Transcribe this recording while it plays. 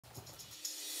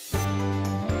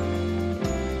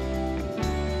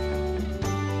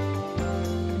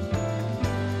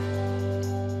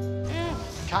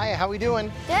Kaya, how we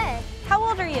doing? Good. How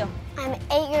old are you? I'm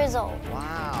 8 years old.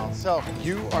 Wow, so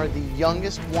you are the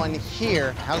youngest one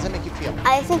here. How does that make you feel?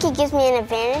 I think it gives me an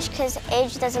advantage because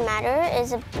age doesn't matter.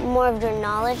 It's more of your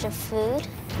knowledge of food.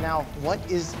 Now, what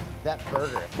is that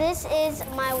burger? This is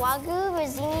my Wagyu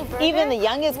Rizzini burger. Even the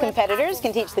youngest competitors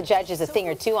can teach the judges a thing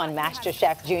or two on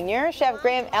MasterChef Junior. Chef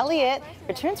Graham Elliot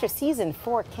returns for season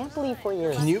 4. Can't believe 4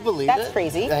 years. Can you believe it? That's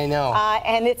crazy. I know.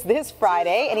 And it's this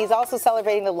Friday, and he's also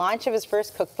celebrating the launch of his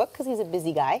first cookbook because he's a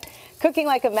busy guy. Cooking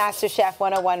Like a MasterChef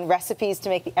 101 Recipes to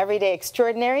Make the Everyday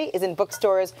Extraordinary is in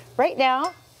bookstores right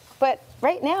now. But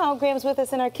right now, Graham's with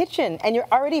us in our kitchen, and you're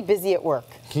already busy at work.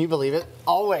 Can you believe it?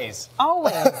 Always.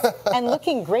 Always. And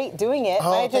looking great doing it.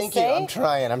 Oh, I just thank you. I'm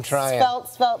trying.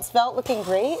 Svelte, looking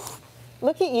great.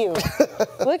 Look at you.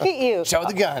 Look at you. Show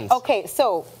the guns. Okay,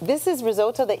 so this is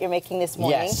risotto that you're making this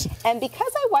morning. Yes. And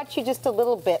because I watch you just a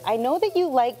little bit, I know that you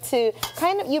like to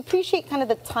you appreciate kind of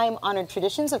the time-honored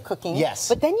traditions of cooking. Yes.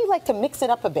 But then you like to mix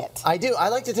it up a bit. I do. I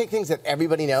like to take things that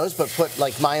everybody knows, but put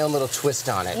like my own little twist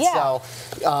on it. Yeah.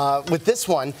 So with this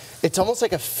one, it's almost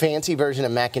like a fancy version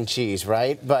of mac and cheese,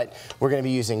 right? But we're going to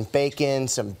be using bacon,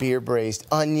 some beer-braised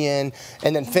onion,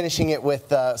 and then finishing it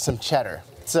with some cheddar.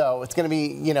 So it's going to be,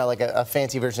 you know, like a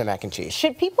fancy version of mac and cheese.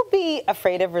 Should people be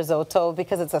afraid of risotto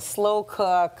because it's a slow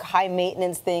cook, high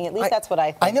maintenance thing? At least that's what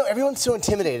I think. I know everyone's so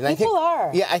intimidated. People are.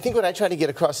 Yeah, I think what I try to get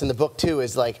across in the book too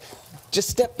is like, just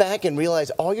step back and realize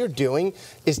all you're doing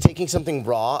is taking something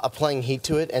raw, applying heat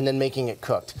to it, and then making it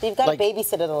cooked. You've got to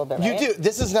babysit it a little bit, right? You do.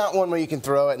 This is not one where you can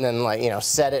throw it and then like, you know,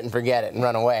 set it and forget it and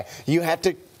run away. You have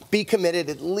to be committed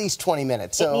at least 20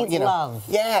 minutes. So, it needs love.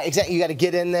 Yeah, exactly. You got to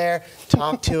get in there,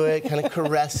 talk to it, kind of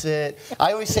caress it.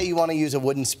 I always say you want to use a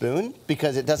wooden spoon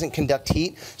because it doesn't conduct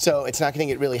heat, so it's not going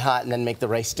to get really hot and then make the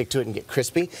rice stick to it and get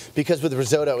crispy. Because with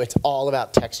risotto, it's all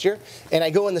about texture. And I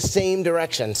go in the same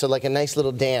direction, so like a nice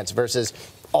little dance versus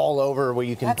all over where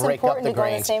you can break up the grains. Go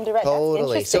in the same direction.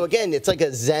 Totally. So again, it's like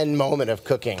a zen moment of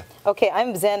cooking. Okay,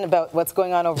 I'm zen about what's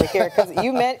going on over here because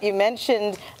you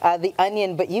mentioned the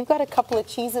onion, but you've got a couple of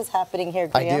cheeses happening here,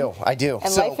 Graham. I do.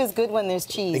 And life is good when there's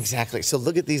cheese. Exactly. So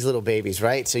look at these little babies,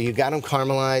 right? So you got them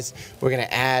caramelized. We're going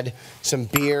to add some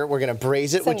beer. We're going to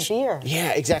braise it. Some beer.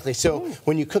 Yeah, exactly. So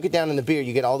when you cook it down in the beer,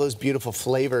 you get all those beautiful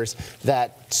flavors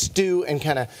that stew and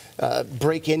kind of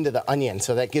break into the onion.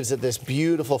 So that gives it this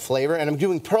beautiful flavor. And I'm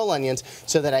doing pearl onions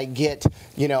so that I get,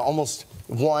 you know, almost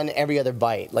one every other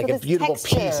bite, like so a beautiful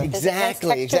piece.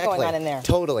 Exactly, going on in there.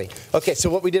 Totally. Okay, so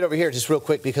what we did over here, just real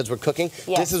quick because we're cooking,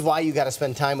 yes. This is why you got to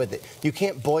spend time with it. You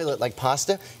can't boil it like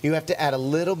pasta. You have to add a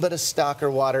little bit of stock or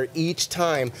water each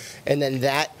time, and then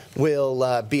that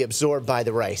will be absorbed by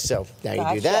the rice. So now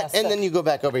you do that, and then you go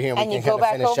back over here and we can kind of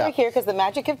finish up. And you go back over here because the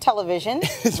magic of television.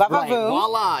 Right.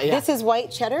 Voila. Yeah. This is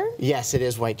white cheddar? Yes, it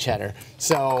is white cheddar.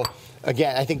 So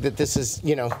again, I think that this is,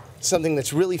 you know, something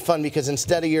that's really fun because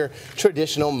instead of your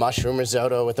traditional mushroom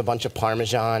risotto with a bunch of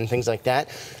Parmesan, things like that,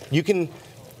 you can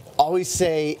always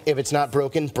say, if it's not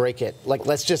broken, break it. Like,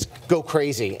 let's just go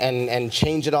crazy and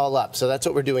change it all up. So that's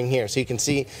what we're doing here. So you can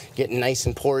see, getting nice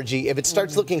and porridgey. If it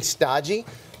starts looking stodgy,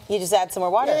 you just add some more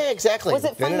water. Yeah, exactly. Was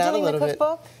it fun doing the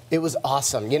cookbook? It was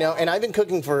awesome, you know, and I've been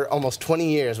cooking for almost 20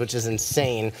 years, which is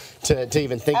insane to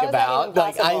even think about.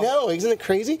 Like, I know, isn't it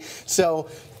crazy? So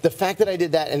the fact that I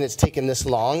did that and it's taken this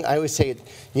long, I always say,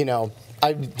 you know,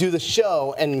 I do the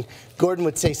show and Gordon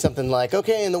would say something like,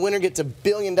 okay, and the winner gets $1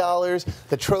 billion,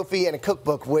 the trophy, and a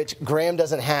cookbook, which Graham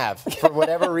doesn't have for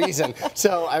whatever reason.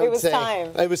 So I would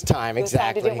say it was time,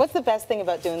 exactly. What's the best thing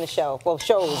about doing the show? Well,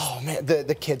 shows. Oh man,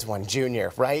 the kids one,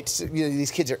 Junior, right? So, you know,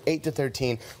 these kids are 8 to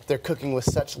 13. They're cooking with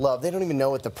such love. They don't even know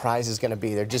what the prize is going to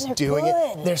be. They're just doing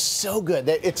it. They're so good.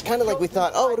 It's kind of like we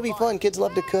thought, oh, it'll be fun. Kids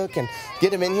love to cook, and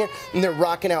get them in here, and they're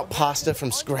rocking out pasta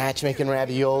from scratch, making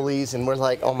raviolis, and we're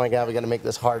like, oh my God, we got to make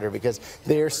this harder because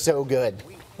they're so good.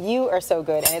 You are so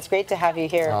good, and it's great to have you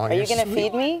here. Oh, are you going to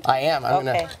feed me? I am. I'm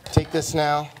going to take this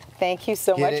now. Thank you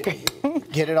so much.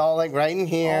 Get it all like right in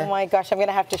here. Oh my gosh, I'm going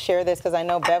to have to share this because I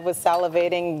know Bev was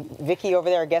salivating. Vicky over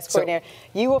there, our guest coordinator.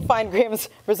 You will find Graham's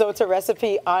risotto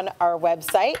recipe on our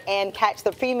website and catch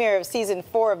the premiere of season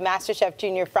 4 of MasterChef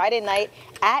Junior Friday night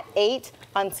at 8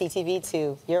 on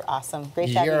CTV2. You're awesome. Great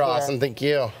to have you here. You're awesome. Thank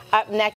you. Up next.